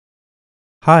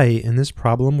Hi, in this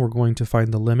problem, we're going to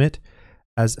find the limit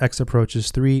as x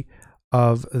approaches 3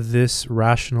 of this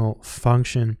rational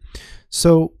function.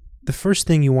 So the first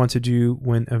thing you want to do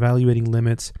when evaluating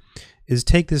limits is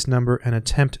take this number and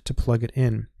attempt to plug it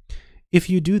in. If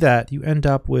you do that, you end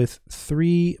up with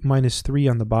 3 minus 3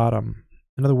 on the bottom.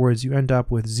 In other words, you end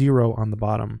up with 0 on the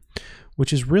bottom,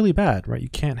 which is really bad, right? You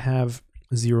can't have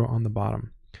 0 on the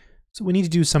bottom. So we need to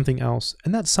do something else,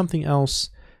 and that something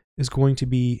else is going to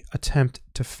be attempt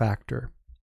to factor.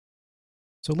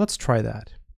 So let's try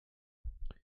that.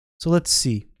 So let's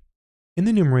see. In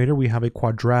the numerator, we have a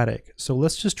quadratic. So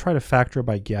let's just try to factor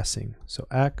by guessing. So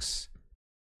x,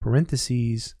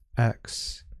 parentheses,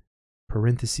 x,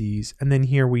 parentheses, and then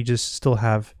here we just still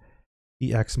have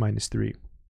the x minus 3.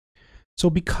 So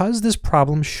because this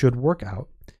problem should work out,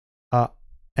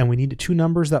 and we need two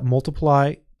numbers that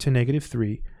multiply to negative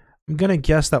 3, I'm going to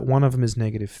guess that one of them is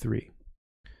negative 3.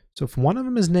 So if one of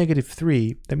them is negative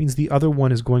 3, that means the other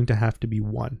one is going to have to be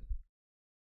 1.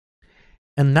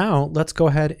 And now let's go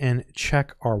ahead and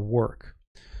check our work.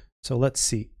 So let's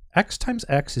see. X times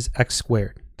x is x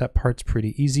squared. That part's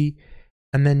pretty easy.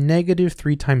 And then negative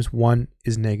 3 times 1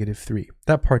 is negative 3.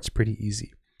 That part's pretty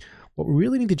easy. What we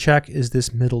really need to check is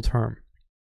this middle term.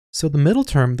 So the middle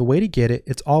term, the way to get it,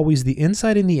 it's always the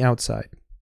inside and the outside.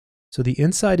 So the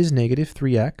inside is negative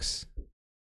 3x,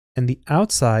 and the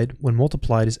outside, when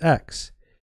multiplied, is x.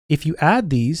 If you add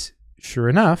these, sure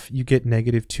enough, you get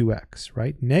negative 2x,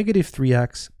 right? Negative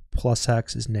 3x plus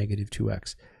x is negative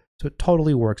 2x. So it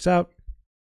totally works out.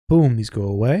 Boom, these go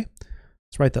away.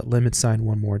 Let's write that limit sign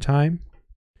one more time.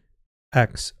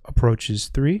 X approaches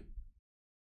 3.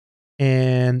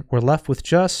 And we're left with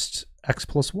just x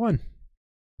plus 1.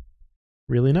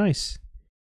 Really nice.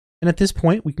 And at this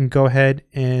point, we can go ahead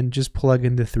and just plug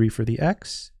in the 3 for the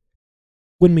x.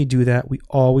 When we do that, we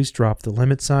always drop the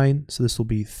limit sign. So this will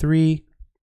be 3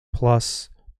 plus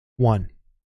 1.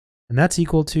 And that's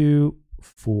equal to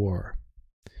 4.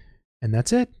 And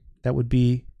that's it. That would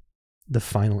be the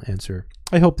final answer.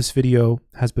 I hope this video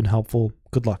has been helpful.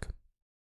 Good luck.